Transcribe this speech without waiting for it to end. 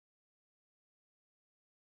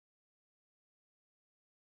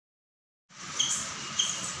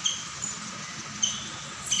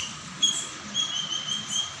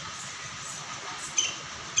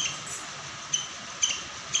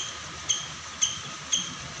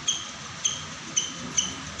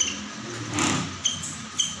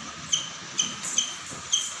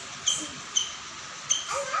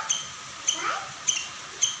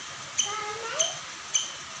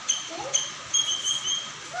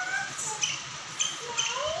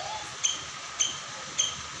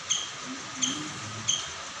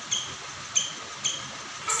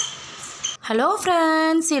Hello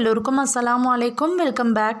friends, எல்லோருக்கும் அஸ்ஸலாமு அலைக்கும். Welcome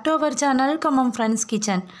back to our channel கமம் friends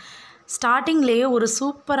kitchen. ஸ்டார்டிங்லேயே ஒரு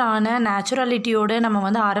சூப்பரான நேச்சுரலிட்டியோடு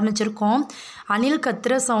நம்ம ஆரம்பிச்சிருக்கோம். அணில்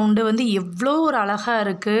கத்துற சவுண்டு எவ்வளோ ஒரு அழகாக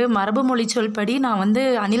இருக்குது. மரபு மொழி சொல்படி நான்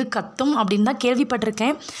அணில் கத்தும் அப்படின்னு தான்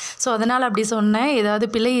கேள்விப்பட்டிருக்கேன். ஸோ அதனால் அப்படி சொன்னேன். ஏதாவது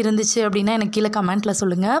பிழை இருந்துச்சு அப்படின்னா எனக்கு கீழே கமெண்ட்டில்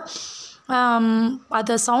சொல்லுங்கள்.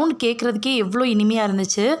 அந்த சவுண்ட் கேட்குறதுக்கே எவ்வளோ இனிமையாக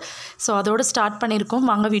இருந்துச்சு. ஸோ அதோடு ஸ்டார்ட் பண்ணியிருக்கோம்.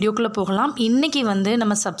 வாங்க வீடியோக்குள்ளே போகலாம். இன்றைக்கி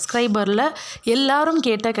நம்ம சப்ஸ்கிரைபரில் எல்லாரும்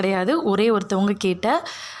கேட்ட கிடையாது, ஒரே ஒருத்தவங்க கேட்ட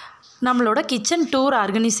நம்மளோட கிச்சன் டூர்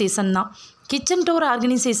ஆர்கனைசேஷன் தான். கிச்சன் டூர்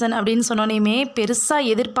ஆர்கனைசேஷன் அப்படின்னு சொன்னோன்னே பெருசாக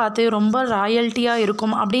எதிர்பார்த்து ரொம்ப ராயல்ட்டியாக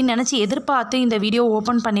இருக்கும் அப்படின்னு நினச்சி எதிர்பார்த்து இந்த வீடியோ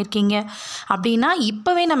ஓப்பன் பண்ணியிருக்கீங்க அப்படின்னா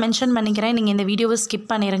இப்போவே நான் மென்ஷன் பண்ணிக்கிறேன், நீங்கள் இந்த வீடியோவை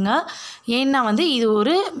ஸ்கிப் பண்ணிடுங்க. ஏன்னா இது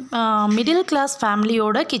ஒரு மிடில் கிளாஸ்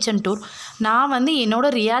ஃபேமிலியோட கிச்சன் டூர். நான்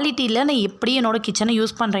என்னோடய ரியாலிட்டியில் நான் எப்படி என்னோடய கிச்சனை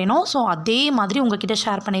யூஸ் பண்ணுறேனோ ஸோ அதே மாதிரி உங்ககிட்ட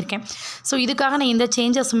ஷேர் பண்ணியிருக்கேன். ஸோ இதுக்காக நான் எந்த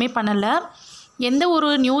சேஞ்சஸுமே பண்ணலை, எந்த ஒரு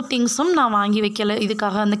நியூ திங்ஸும் நான் வாங்கி வைக்கலை.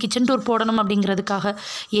 இதுக்காக அந்த கிச்சன் டூர் போடணும் அப்படிங்கிறதுக்காக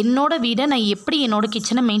என்னோடய வீடை நான் எப்படி என்னோடய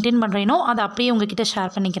கிச்சனை மெயின்டைன் பண்ணுறேனோ அதை அப்படியே உங்ககிட்ட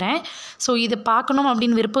ஷேர் பண்ணிக்கிறேன். ஸோ இது பார்க்கணும்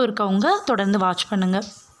அப்படின்னு விருப்பம் இருக்கவங்க தொடர்ந்து வாட்ச் பண்ணுங்கள்.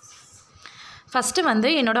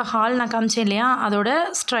 ஃபஸ்ட்டு என்னோடய ஹால் நான் காமிச்சேன் இல்லையா, அதோட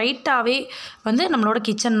ஸ்ட்ரைட்டாகவே நம்மளோட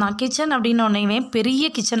கிச்சன் தான். கிச்சன் அப்படின்னு ஒன்றையுமே பெரிய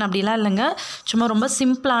கிச்சன் அப்படிலாம் இல்லைங்க, சும்மா ரொம்ப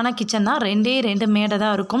சிம்பிளான கிச்சன் தான். ரெண்டு மேடை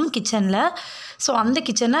தான் இருக்கும் கிச்சனில். ஸோ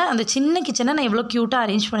அந்த சின்ன கிச்சனை நான் எவ்வளோ க்யூட்டாக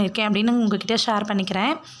அரேஞ்ச் பண்ணியிருக்கேன் அப்படின்னு உங்ககிட்ட ஷேர்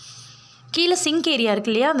பண்ணிக்கிறேன். கீழே சிங்க் ஏரியா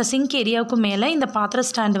இருக்குது இல்லையா, அந்த சிங்க் ஏரியாவுக்கு மேலே இந்த பாத்திர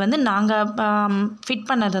ஸ்டாண்டு நாங்கள் ஃபிட்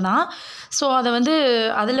பண்ணது தான். ஸோ அதை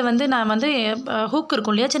அதில் நான் ஹூக்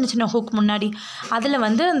இருக்கும் இல்லையா, சின்ன சின்ன ஹூக் முன்னாடி, அதில்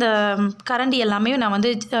அந்த கரண்டி எல்லாமே நான்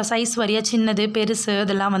சைஸ் வரியாக சின்னது பெருசு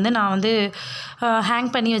இதெல்லாம் நான் ஹேங்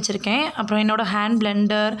பண்ணி வச்சுருக்கேன். அப்புறம் என்னோடய ஹேண்ட்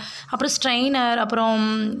பிளெண்டர், அப்புறம் ஸ்ட்ரெயினர், அப்புறம்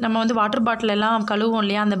நம்ம வாட்டர் பாட்டில் எல்லாம் கழுவோம்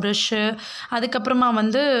இல்லையா அந்த ப்ரஷ்ஷு, அதுக்கப்புறமா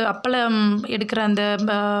அப்பளம் எடுக்கிற அந்த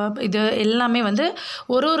இது எல்லாமே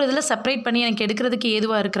ஒரு இதில் செப்பரேட் பண்ணி எனக்கு எடுக்கிறதுக்கு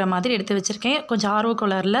ஏதுவாக இருக்கிற மாதிரி எடுத்து வச்சுருக்கேன். கொஞ்சம் ஆர்வ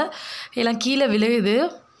கோளாறில் எல்லாம் கீழே விழுகுது.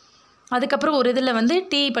 அதுக்கப்புறம் ஒரு இதில்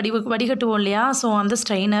டீ வடிகட்டுவோம் இல்லையா, ஸோ அந்த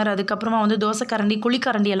ஸ்ட்ரெயினர், அதுக்கப்புறமா தோசை கரண்டி,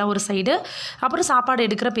 குழிக்கரண்டி எல்லாம் ஒரு சைடு, அப்புறம் சாப்பாடு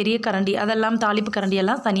எடுக்கிற பெரிய கரண்டி அதெல்லாம் தாளிப்பு கரண்டி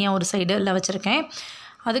எல்லாம் தனியாக ஒரு சைடில் வச்சுருக்கேன்.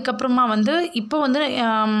 அதுக்கப்புறமா இப்போ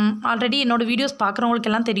ஆல்ரெடி என்னோடய வீடியோஸ்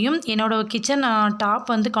பார்க்குறவங்களுக்கு எல்லாம் தெரியும், என்னோடய கிச்சன் டாப்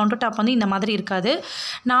கவுண்டர் டாப் இந்த மாதிரி இருக்காது.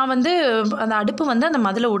 நான் அந்த அடுப்பு அந்த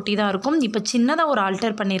மதில் ஒட்டி தான் இருக்கும். இப்போ சின்னதாக ஒரு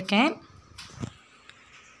ஆல்டர் பண்ணியிருக்கேன்.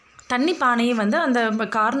 தண்ணி பானையை அந்த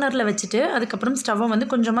கார்னரில் வச்சுட்டு அதுக்கப்புறம் ஸ்டவ்வை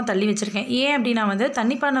கொஞ்சமாக தள்ளி வச்சுருக்கேன். ஏன் அப்படின்னா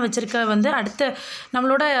தண்ணி பானை வச்சுருக்க அடுத்த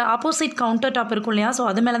நம்மளோட ஆப்போசிட் கவுண்டர் டாப் இருக்கும் இல்லையா, ஸோ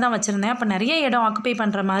அது மேலே தான் வச்சுருந்தேன். அப்போ நிறைய இடம் ஆக்குப்பை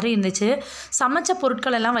பண்ணுற மாதிரி இருந்துச்சு. சமைச்ச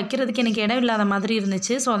பொருட்கள் எல்லாம் வைக்கிறதுக்கு எனக்கு இடம் இல்லாத மாதிரி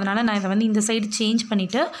இருந்துச்சு. ஸோ அதனால் நான் இதை இந்த சைடு சேஞ்ச்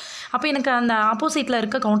பண்ணிவிட்டு அப்போ எனக்கு அந்த ஆப்போசிட்டில்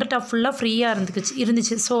இருக்க கவுண்டர் டாப் ஃபுல்லாக ஃப்ரீயாக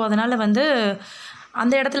இருந்துச்சு. ஸோ அதனால்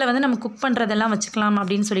அந்த இடத்துல நம்ம குக் பண்ணுறதெல்லாம் வச்சுக்கலாம்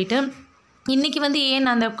அப்படின்னு சொல்லிட்டு இன்றைக்கி ஏன்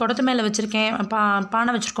நான் அந்த குடத்து மேலே வச்சுருக்கேன்,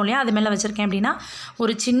 பானை வச்சுருக்கோம் இல்லையா அது மேலே வச்சுருக்கேன் அப்படின்னா,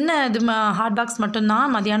 ஒரு சின்ன ஹாட் பாக்ஸ் மட்டும்தான்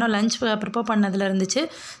மதியானம் லஞ்ச் ப்ரிப்பேர் பண்ணதில் இருந்துச்சு.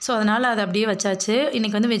 ஸோ அதனால் அதை அப்படியே வச்சாச்சு.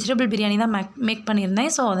 இன்றைக்கி வெஜிடபிள் பிரியாணி தான் மேக்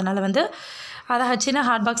பண்ணியிருந்தேன். ஸோ அதனால் அதை சின்ன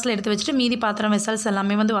ஹாட் பாக்ஸில் எடுத்து வச்சுட்டு மீதி பாத்திரம் வெசல்ஸ்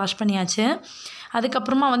எல்லாமே வாஷ் பண்ணியாச்சு.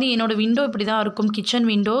 அதுக்கப்புறமா என்னோடய விண்டோ இப்படி தான் இருக்கும், கிச்சன்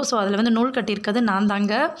விண்டோ. ஸோ அதில் நூல் கட்டியிருக்கிறது நான்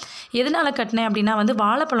தாங்க. எதனால் கட்டினேன் அப்படின்னா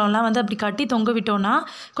வாழைப்பழம்லாம் அப்படி கட்டி தொங்க விட்டோன்னா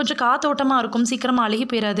கொஞ்சம் காத்தோட்டமாக இருக்கும், சீக்கிரமாக அழுகி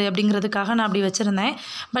போயிடாது அப்படிங்கிறதுக்காக நான் அப்படி வச்சுருந்தேன்.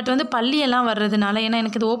 பட் பள்ளியெல்லாம் வர்றதுனால, ஏன்னா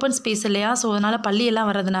எனக்கு இது ஓப்பன் ஸ்பேஸ் இல்லையா, ஸோ அதனால்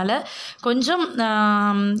பள்ளியெல்லாம் வர்றதுனால கொஞ்சம்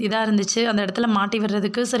இதாக இருந்துச்சு அந்த இடத்துல மாட்டி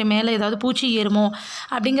விடுறதுக்கு. சரி மேலே ஏதாவது பூச்சி ஏறுமோ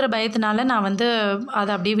அப்படிங்கிற பயத்தினால நான்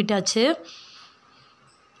அதை அப்படியே விட்டாச்சு.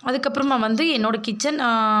 அதுக்கப்புறமா என்னோடய கிச்சன்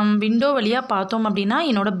விண்டோ வழியாக பார்த்தோம் அப்படின்னா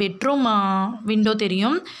என்னோடய பெட்ரூம் விண்டோ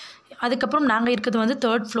தெரியும். அதுக்கப்புறம் நாங்கள் இருக்கிறது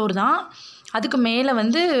 3rd ஃப்ளோர் தான். அதுக்கு மேலே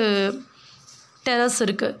டெரஸ்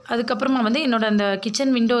இருக்குது. அதுக்கப்புறமா என்னோட அந்த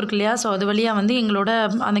கிச்சன் விண்டோ இருக்கு இல்லையா, ஸோ அது வழியாக எங்களோட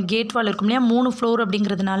அந்த கேட் வால் இருக்கும் இல்லையா, 3 ஃப்ளோர்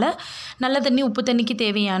அப்படிங்கிறதுனால நல்ல தண்ணி உப்பு தண்ணிக்கு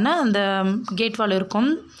தேவையான அந்த கேட் வால்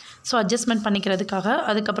இருக்கும். So adjustment பண்ணிக்கிறதுக்காக.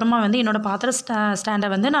 அதுக்கப்புறமா என்னோடய பாத்திர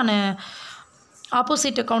ஸ்டாண்டை நான்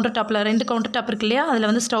ஆப்போசிட் கவுண்டர் டாப்பில் 2 கவுண்டர் டாப் இருக்கு இல்லையா,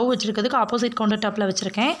 அதில் ஸ்டவ் வச்சுருக்கிறதுக்கு ஆப்போசிட் கவுண்டர் டாப்பில்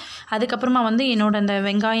வச்சுருக்கேன். அதுக்கப்புறமா என்னோட அந்த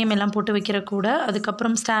வெங்காயம் எல்லாம் போட்டு வைக்கிற கூட,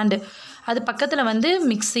 அதுக்கப்புறம் ஸ்டாண்டு, அது பக்கத்தில்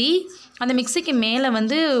மிக்ஸி, அந்த மிக்ஸிக்கு மேலே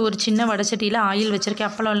ஒரு சின்ன வடைச்சட்டியில் ஆயில் வச்சுருக்கேன்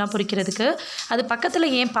அப்பளம் எல்லாம் பொரிக்கிறதுக்கு. அது பக்கத்தில்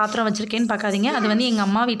ஏன் பாத்திரம் வச்சுருக்கேன்னு பார்க்காதீங்க, அது எங்கள்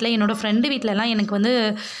அம்மா வீட்டில் என்னோடய ஃப்ரெண்டு வீட்டிலலாம் எனக்கு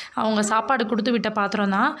அவங்க சாப்பாடு கொடுத்து விட்ட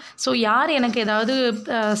பாத்திரம் தான். ஸோ யார் எனக்கு ஏதாவது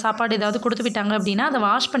சாப்பாடு ஏதாவது கொடுத்து விட்டாங்க அப்படின்னா அதை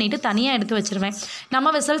வாஷ் பண்ணிவிட்டு தனியாக எடுத்து வச்சுருவேன்.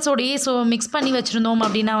 நம்ம வெசல்ஸோடையே மிக்ஸ் பண்ணி வச்சுருந்தோம்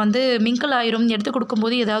அப்படின்னா மிங்கிள் ஆயிரும், எடுத்து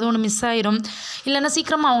கொடுக்கும்போது ஏதாவது ஒன்று மிஸ் ஆயிரும், இல்லைன்னா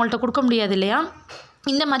சீக்கிரமாக அவங்கள்ட்ட கொடுக்க முடியாது இல்லையா.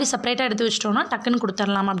 இந்த மாதிரி செப்பரேட்டாக எடுத்து வச்சிட்டோன்னா டக்குன்னு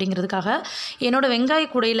கொடுத்துடலாம் அப்படிங்கிறதுக்காக. என்னோடய வெங்காய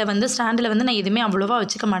கூடையில் வந்து ஸ்டாண்டில் வந்து நான் எதுவுமே அவ்வளோவா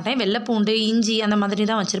வச்சுக்க மாட்டேன். வெள்ளைப்பூண்டு, இஞ்சி அந்த மாதிரி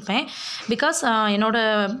தான் வச்சுருப்பேன். பிகாஸ்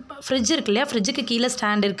என்னோடய ஃப்ரிட்ஜ் இருக்கு இல்லையா, ஃப்ரிட்ஜுக்கு கீழே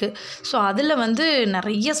ஸ்டாண்ட் இருக்குது. ஸோ அதில் வந்து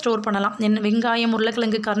நிறைய ஸ்டோர் பண்ணலாம். வெங்காயம்,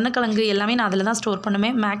 உருளைக்கிழங்கு, கருணக்கிழங்கு எல்லாமே நான் அதில் தான் ஸ்டோர்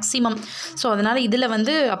பண்ணுவேன் மேக்ஸிமம். ஸோ அதனால் இதில்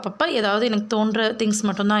வந்து அப்பப்போ ஏதாவது எனக்கு தோன்ற திங்ஸ்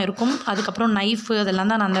மட்டும்தான் இருக்கும். அதுக்கப்புறம் நைஃபு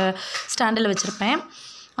அதெல்லாம் தான் நான் அந்த ஸ்டாண்டில் வச்சுருப்பேன்.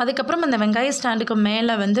 அதுக்கப்புறம் அந்த வெங்காய ஸ்டாண்டுக்கு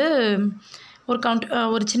மேலே வந்து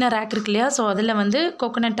ஒரு சின்ன ரேக் இருக்கு இல்லையா, ஸோ அதில் வந்து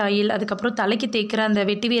கோகோனட் ஆயில், அதுக்கப்புறம் தலைக்கு தேய்க்கிற அந்த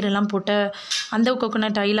வெட்டி வேரெல்லாம் போட்ட அந்த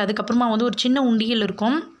கோகோனட் ஆயில், அதுக்கப்புறமா வந்து ஒரு சின்ன உண்டியல்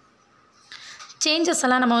இருக்கும். சேஞ்சஸ்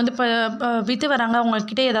எல்லாம் நம்ம வந்து இப்போ விற்று வராங்க,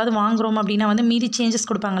 அவங்கக்கிட்ட ஏதாவது வாங்குகிறோம் அப்படின்னா வந்து மீதி சேஞ்சஸ்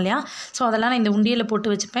கொடுப்பாங்க இல்லையா, ஸோ அதெல்லாம் நான் இந்த உண்டியலில்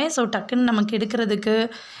போட்டு வச்சுப்பேன். ஸோ டக்குன்னு நமக்கு எடுக்கிறதுக்கு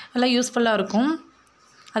எல்லாம் யூஸ்ஃபுல்லாக இருக்கும்.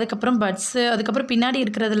 அதுக்கப்புறம் பட்ஸு, அதுக்கப்புறம் பின்னாடி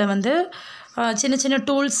இருக்கிறதுல வந்து சின்ன சின்ன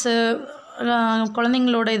டூல்ஸு,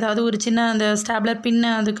 குழந்தைங்களோட ஏதாவது ஒரு சின்ன அந்த ஸ்டாப்லர் பின்னு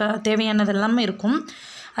அதுக்கு தேவையானது எல்லாமே இருக்கும்.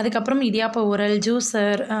 அதுக்கப்புறம் இடியாப்ப உரல்,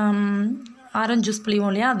 ஜூஸர், ஆரஞ்சு ஜூஸ் புளிவோம்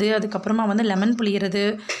இல்லையா அது, அதுக்கப்புறமா வந்து லெமன் புளிகிறது,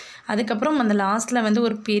 அதுக்கப்புறம் அந்த லாஸ்ட்டில் வந்து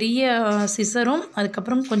ஒரு பெரிய சிசரும்,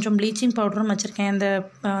 அதுக்கப்புறம் கொஞ்சம் ப்ளீச்சிங் பவுடரும் வச்சுருக்கேன் அந்த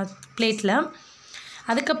பிளேட்டில்.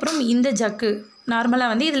 அதுக்கப்புறம் இந்த ஜக்கு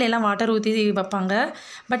நார்மலாக வந்து இதில் எல்லாம் வாட்டர் ஊற்றி வைப்பாங்க.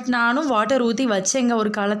 பட் நானும் வாட்டர் ஊற்றி வச்சேங்க ஒரு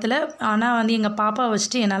காலத்தில். ஆனால் வந்து எங்கள் பாப்பா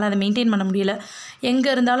வச்சுட்டு என்னால் அதை மெயின்டைன் பண்ண முடியல. எங்கே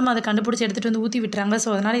இருந்தாலும் அதை கண்டுபிடிச்சி எடுத்துகிட்டு வந்து ஊற்றி விட்டுறாங்க. ஸோ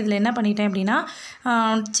அதனால் இதில் என்ன பண்ணிட்டேன் அப்படின்னா,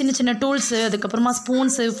 சின்ன சின்ன டூல்ஸு, அதுக்கப்புறமா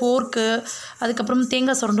ஸ்பூன்ஸு, ஃபோர்க்கு, அதுக்கப்புறம்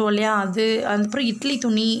தேங்காய் சுரண்டுவோம் இல்லையா அது, அதுக்கப்புறம் இட்லி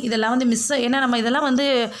துணி, இதெல்லாம் வந்து ஏன்னா நம்ம இதெல்லாம் வந்து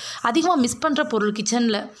அதிகமாக மிஸ் பண்ணுற பொருள்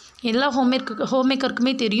கிச்சனில். எல்லா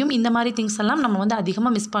ஹோம்மேக்கருக்குமே தெரியும் இந்த மாதிரி திங்ஸ் எல்லாம் நம்ம வந்து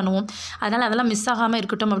அதிகமாக மிஸ் பண்ணுவோம். அதனால் அதெல்லாம் மிஸ் ஆகாமல்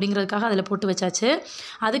இருக்கட்டும் அப்படிங்கிறதுக்காக அதில் போட்டு வச்சாச்சு.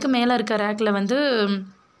 அதுக்கு மேலே இருக்க ரேக்கில் வந்து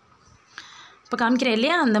இப்போ காமிக்கிறேன்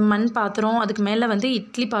இல்லையா அந்த மண் பாத்திரம், அதுக்கு மேலே வந்து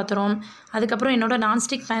இட்லி பாத்திரம், அதுக்கப்புறம் என்னோடய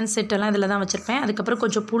நான்ஸ்டிக் பேன் செட்டெல்லாம் இதில் தான் வச்சுருப்பேன். அதுக்கப்புறம்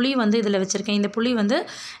கொஞ்சம் புளி வந்து இதில் வச்சுருக்கேன். இந்த புளி வந்து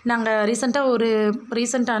நாங்கள்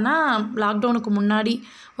ரீசெண்டானா லாக்டவுனுக்கு முன்னாடி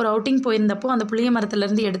ஒரு அவுட்டிங் போயிருந்தப்போ அந்த புளிய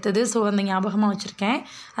மரத்துலேருந்து எடுத்தது. ஸோ அந்த ஞாபகமாக வச்சுருக்கேன்.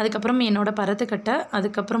 அதுக்கப்புறம் என்னோடய பரத்துக்கட்டை,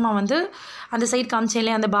 அதுக்கப்புறமா வந்து அந்த சைடு காமிச்சேன்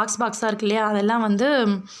இல்லையா அந்த பாக்ஸாக இருக்கு இல்லையா, அதெல்லாம் வந்து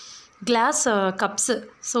கிளாஸ் கப்ஸு.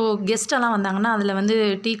 ஸோ கெஸ்ட்டெல்லாம் வந்தாங்கன்னா அதில் வந்து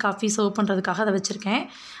டீ, காஃபி சர்வ் பண்ணுறதுக்காக அதை வச்சுருக்கேன்.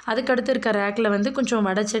 அதுக்கடுத்து இருக்க ரேக்கில் வந்து கொஞ்சம்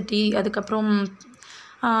வடைச்சட்டி, அதுக்கப்புறம்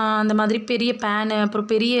அந்த மாதிரி பெரிய பேனு, அப்புறம்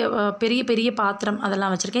பெரிய பெரிய பாத்திரம்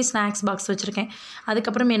அதெல்லாம் வச்சுருக்கேன். ஸ்நாக்ஸ் பாக்ஸ் வச்சுருக்கேன்.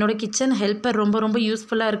 அதுக்கப்புறம் என்னோடய கிச்சன் ஹெல்ப்பர் ரொம்ப ரொம்ப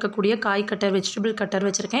யூஸ்ஃபுல்லாக இருக்கக்கூடிய காய் கட்டர், வெஜிடபிள் கட்டர்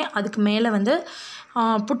வச்சுருக்கேன். அதுக்கு மேலே வந்து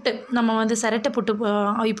புட்டு, நம்ம வந்து சிரட்டை புட்டு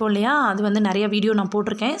வைப்போம் இல்லையா, அது வந்து நிறைய வீடியோ நான்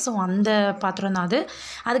போட்டிருக்கேன். ஸோ அந்த பாத்திரம் தான் அது.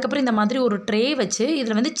 அதுக்கப்புறம் இந்த மாதிரி ஒரு ட்ரே வச்சு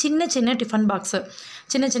இதில் வந்து சின்ன சின்ன டிஃபன் பாக்ஸு,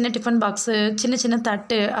 சின்ன சின்ன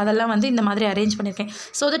தட்டு அதெல்லாம் வந்து இந்த மாதிரி அரேஞ்ச் பண்ணியிருக்கேன்.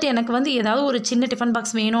 ஸோ தட் எனக்கு வந்து ஏதாவது ஒரு சின்ன டிஃபன்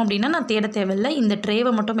பாக்ஸ் வேணும் அப்படின்னா நான் தேட தேவையில்லை. இந்த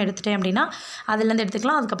ட்ரேவை மட்டும் எடுத்துட்டேன் அப்படின்னா அதுலேருந்து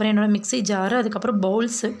எடுத்துக்கலாம். அதுக்கப்புறம் என்னோடய மிக்ஸி ஜாரு, அதுக்கப்புறம்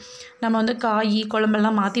பவுல்ஸு, நம்ம வந்து காய்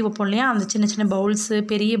குழம்பெல்லாம் மாற்றி வைப்போம் இல்லையா அந்த சின்ன சின்ன பவுல்ஸு,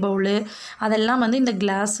 பெரிய பவுலு அதெல்லாம் வந்து இந்த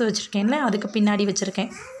கிளாஸ் வச்சுருக்கேன்ல அதுக்கு பின்னாடி வச்சுருக்கேன்.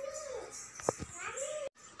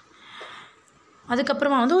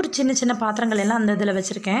 அதுக்கப்புறமா வந்து ஒரு சின்ன சின்ன பாத்திரங்கள் எல்லாம் அந்த இதில்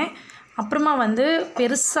வச்சுருக்கேன். அப்புறமா வந்து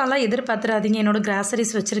பெருசாலாம் எதிர்பார்த்துறாதீங்க. என்னோடய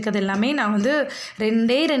கிராசரிஸ் வச்சுருக்கிறது எல்லாமே நான் வந்து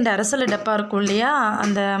 2 அரசல டப்பா இருக்கும் இல்லையா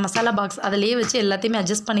அந்த மசாலா பாக்ஸ், அதிலேயே வச்சு எல்லாத்தையுமே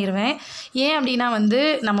அட்ஜஸ்ட் பண்ணிடுவேன். ஏன் அப்படின்னா வந்து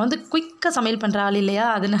நம்ம வந்து குயிக்காக சமையல் பண்ணுற ஆள் இல்லையா,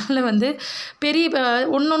 அதனால வந்து பெரிய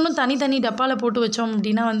ஒன்று தனி டப்பாவில் போட்டு வச்சோம்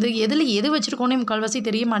அப்படின்னா வந்து எதில் எது வச்சுருக்கோன்னே முக்கால்வாசி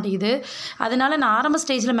தெரிய மாட்டேங்குது. அதனால் நான் ஆரம்ப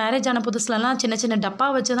ஸ்டேஜில் மேரேஜ் ஆன புதுசுலலாம் சின்ன டப்பா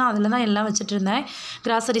வச்சு தான் அதில் தான் எல்லாம் வச்சுட்டு இருந்தேன்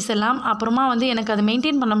கிராசரிஸ் எல்லாம். அப்புறமா வந்து எனக்கு அதை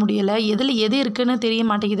மெயின்டைன் பண்ண முடியலை, எதில் எது இருக்குதுன்னு தெரிய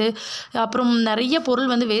மாட்டேங்குது. அப்புறம் நிறைய பொருள்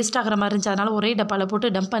வந்து வேஸ்ட் ஆகிற மாதிரி இருந்துச்சு. அதனால் ஒரே டப்பாவில்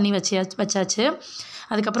போட்டு டம்ப் பண்ணி வச்சாச்சு.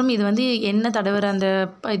 அதுக்கப்புறம் இது வந்து எண்ணெய் தடவுற அந்த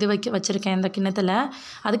இது வச்சுருக்கேன் இந்த கிண்ணத்தில்.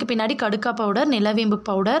 அதுக்கு பின்னாடி கடுக்கா பவுடர், நிலவேம்பு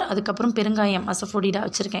பவுடர், அதுக்கப்புறம் பெருங்காயம் அசஃபோடிடா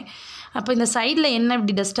வச்சுருக்கேன். அப்போ இந்த சைடில் என்ன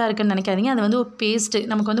இப்படி டஸ்ட்டாக இருக்குதுன்னு நினைக்காதீங்க. அது வந்து ஒரு பேஸ்ட்டு,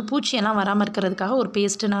 நமக்கு வந்து பூச்சியெல்லாம் வராமல் இருக்கிறதுக்காக ஒரு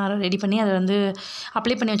பேஸ்ட்டு நான் ரெடி பண்ணி அதை வந்து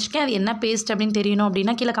அப்ளை பண்ணி வச்சுருக்கேன். அது என்ன பேஸ்ட் அப்படின்னு தெரியணும்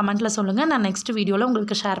அப்படின்னா கீழே கமெண்ட்டில் சொல்லுங்கள், நான் நெக்ஸ்ட் வீடியோவில்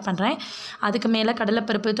உங்களுக்கு ஷேர் பண்ணுறேன். அதுக்கு மேலே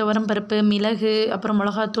கடலைப்பருப்பு, துவரம் பருப்பு, மிளகு, அப்புறம்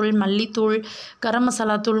மிளகாத்தூள், மல்லித்தூள், கரம்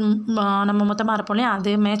மசாலா தூள், நம்ம மொத்தமாக இருப்போம் இல்லையா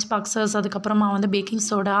அது, மேட்ச் பாக்ஸஸ், அதுக்கப்புறமா வந்து பேக்கிங்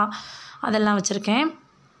சோடா அதெல்லாம் வச்சுருக்கேன்.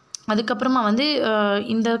 அதுக்கப்புறமா வந்து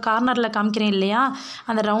இந்த கார்னரில் காமிக்கிறேன் இல்லையா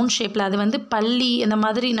அந்த ரவுண்ட் ஷேப்பில், அது வந்து பல்லி அந்த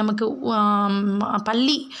மாதிரி நமக்கு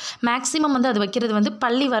பல்லி மேக்ஸிமம் வந்து அது வைக்கிறது வந்து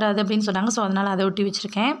பல்லி வராது அப்படின்னு சொன்னாங்க. ஸோ அதனால் அதை ஒட்டி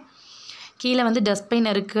வச்சுருக்கேன். கீழே வந்து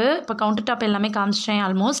டஸ்ட்பின் இருக்குது. இப்போ கவுண்டர் டாப் எல்லாமே காமிச்சிட்டேன்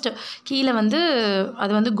ஆல்மோஸ்ட். கீழே வந்து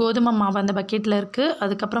அது வந்து கோதுமை மாவு அந்த பக்கெட்டில் இருக்குது.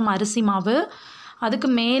 அதுக்கப்புறம் அரிசி மாவு. அதுக்கு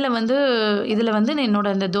மேலே வந்து இதில் வந்து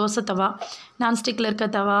என்னோடய அந்த தோசை தவா, நான்ஸ்டிக்கில் இருக்க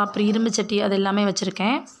தவா, அப்புறம் இரும்பு சட்டி அது எல்லாமே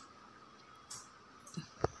வச்சுருக்கேன்.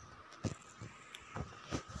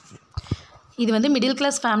 இது வந்து மிடில்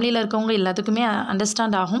கிளாஸ் ஃபேமிலியில் இருக்கவங்க எல்லாத்துக்குமே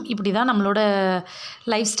அண்டர்ஸ்டாண்ட் ஆகும். இப்படி தான் நம்மளோட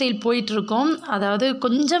லைஃப் ஸ்டைல் போயிட்டுருக்கோம். அதாவது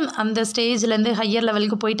கொஞ்சம் அந்த ஸ்டேஜ்லேருந்து ஹையர்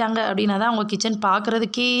லெவலுக்கு போயிட்டாங்க அப்படின்னா தான் அவங்க கிச்சன்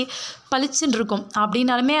பார்க்குறதுக்கே பளிச்சுன்னு இருக்கும்.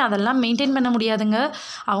 அப்படின்னாலுமே அதெல்லாம் மெயின்டைன் பண்ண முடியாதுங்க.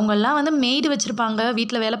 அவங்கெல்லாம் வந்து மெய்டு வச்சுருப்பாங்க,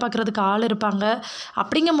 வீட்டில் வேலை பார்க்குறதுக்கு ஆள் இருப்பாங்க.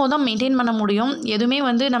 அப்படிங்கும் போது தான் மெயின்டைன் பண்ண முடியும். எதுவுமே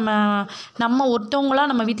வந்து நம்ம ஒருத்தவங்களாக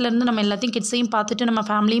நம்ம வீட்டிலேருந்து நம்ம எல்லாத்தையும் கிட்ஸையும் பார்த்துட்டு நம்ம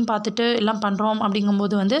ஃபேமிலியும் பார்த்துட்டு எல்லாம் பண்ணுறோம்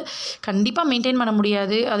அப்படிங்கும்போது வந்து கண்டிப்பாக மெயின்டைன் பண்ண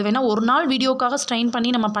முடியாது. அது வேணால் ஒரு நாள் வீடியோக்காக ஸ்ட்ரெயின்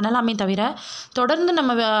பண்ணி நம்ம பண்ணலாமே தவிர தொடர்ந்து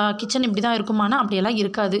நம்ம கிச்சன் இப்படி தான் இருக்குமானா அப்படியெல்லாம்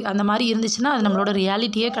இருக்காது. அந்த மாதிரி இருந்துச்சுன்னா அது நம்மளோட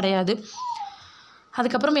ரியாலிட்டியே கிடையாது.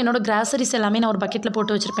 அதுக்கப்புறம் என்னோடய கிராசரிஸ் எல்லாமே நான் ஒரு பக்கெட்டில்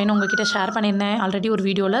போட்டு வச்சுருப்பேன்னு உங்கள்கிட்ட ஷேர் பண்ணியிருந்தேன் ஆல்ரெடி ஒரு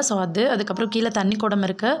வீடியோவில். ஸோ அதுக்கப்புறம் கீழே தண்ணி குடம்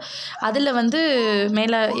இருக்குது. அதில் வந்து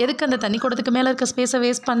மேலே எதுக்கு அந்த தண்ணி குடத்துக்கு மேலே இருக்க ஸ்பேஸை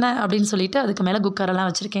வேஸ்ட் பண்ண அப்படின்னு சொல்லிட்டு அதுக்கு மேலே குக்கரெல்லாம்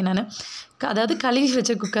வச்சுருக்கேன் நான். அதாவது கழுவி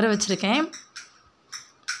வச்ச குக்கரை வச்சுருக்கேன்.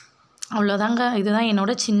 அவ்வளோதாங்க. இதுதான்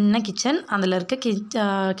என்னோடய சின்ன கிச்சன். அதில் இருக்க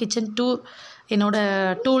கிச்சன் டூர்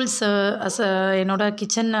என்னோடய டூல்ஸு என்னோடய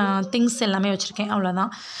கிச்சன் திங்ஸ் எல்லாமே வச்சுருக்கேன்.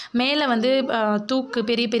 அவ்வளோதான். மேலே வந்து தூக்கு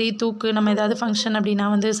பெரிய பெரிய தூக்கு நம்ம ஏதாவது ஃபங்க்ஷன் அப்படின்னா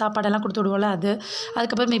வந்து சாப்பாடெல்லாம் கொடுத்து விடுவோம்ல அது.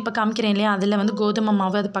 அதுக்கப்புறம் இப்போ காமிக்கிறேன் இல்லையா, அதில் வந்து கோதுமை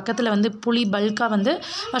மாவு, அது பக்கத்தில் வந்து புளி பல்காக வந்து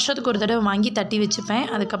வருஷத்துக்கு ஒரு தடவை வாங்கி தட்டி வச்சுப்பேன்.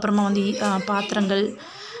 அதுக்கப்புறமா வந்து பாத்திரங்கள்,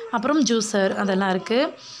 அப்புறம் ஜூஸர் அதெல்லாம்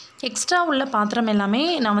இருக்குது. எக்ஸ்ட்ரா உள்ள பாத்திரம் எல்லாமே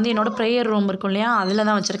நான் வந்து என்னோடய ப்ரேயர் ரூம் இருக்கும் இல்லையா, அதில்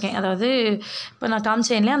தான் வச்சுருக்கேன். அதாவது இப்போ நான்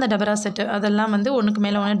காமிச்சேன் இல்லையா அந்த டபரா செட்டு, அதெல்லாம் வந்து ஒன்றுக்கு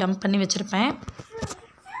மேலே ஒன்று டம்ப் பண்ணி வச்சுருப்பேன்.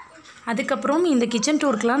 அதுக்கப்புறம் இந்த கிச்சன்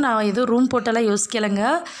டூருக்கெலாம் நான் எதுவும் ரூம் போட்டெல்லாம் யோசிக்கலைங்க.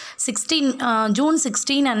 ஜூன்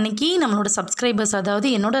 16 அன்னைக்கு நம்மளோட சப்ஸ்கிரைபர்ஸ், அதாவது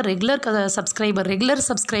என்னோடய ரெகுலர்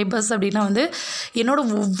சப்ஸ்கிரைபர்ஸ் அப்படின்னா வந்து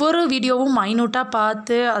என்னோடய ஒவ்வொரு வீடியோவும் மைனூட்டாக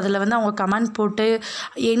பார்த்து அதில் வந்து அவங்க கமெண்ட் போட்டு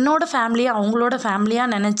என்னோடய ஃபேமிலியாக அவங்களோட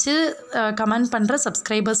ஃபேமிலியாக நினச்சி கமெண்ட் பண்ணுற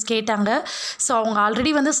சப்ஸ்கிரைபர்ஸ் கேட்டாங்க. ஸோ அவங்க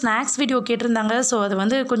ஆல்ரெடி வந்து ஸ்நாக்ஸ் வீடியோ கேட்டிருந்தாங்க. ஸோ அது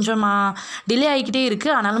வந்து கொஞ்சம் டிலே ஆகிக்கிட்டே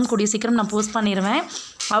இருக்குது. ஆனாலும் கூடிய சீக்கிரம் நான் போஸ்ட் பண்ணிடுவேன்.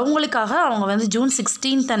 அவங்களுக்காக அவங்க வந்து ஜூன்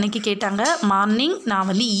 16 அன்னைக்கு கேட்டாங்க. மார்னிங், நான்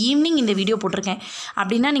வந்து ஈவினிங் இந்த வீடியோ போட்டிருக்கேன்.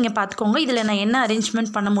 அப்படின்னா நீங்கள் பார்த்துக்கோங்க இதில் நான் என்ன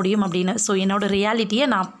அரேஞ்ச்மெண்ட் பண்ண முடியும் அப்படின்னு. ஸோ என்னோடய ரியாலிட்டியை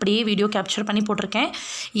நான் அப்படியே வீடியோ கேப்சர் பண்ணி போட்டிருக்கேன்.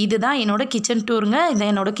 இதுதான் என்னோடய கிச்சன் டூருங்க.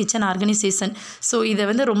 இதான் என்னோடய கிச்சன் ஆர்கனைசேஷன். ஸோ இதை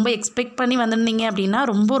வந்து ரொம்ப எக்ஸ்பெக்ட் பண்ணி வந்திருந்தீங்க அப்படின்னா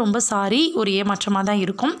ரொம்ப ரொம்ப சாரி, ஒரு ஏமாற்றமாக தான்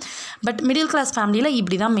இருக்கும். பட் மிடில் கிளாஸ் ஃபேமிலியில்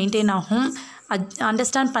இப்படி தான் மெயின்டைன் ஆகும்.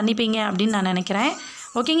 அண்டர்ஸ்டாண்ட் பண்ணிப்பீங்க அப்படின்னு நான் நினைக்கிறேன்.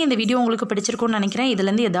 ஓகேங்க, இந்த வீடியோ உங்களுக்கு பிடிச்சிருக்கும்னு நினைக்கிறேன்.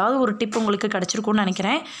 இதுலேருந்து ஏதாவது ஒரு டிப் உங்களுக்கு கிடச்சிருக்கும்னு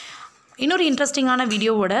நினைக்கிறேன். இன்னொரு இன்ட்ரெஸ்டிங்கான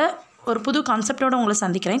வீடியோவோட ஒரு புது கான்செப்டோடு உங்களை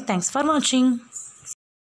சந்திக்கிறேன். தேங்க்ஸ் ஃபார் வாட்சிங்.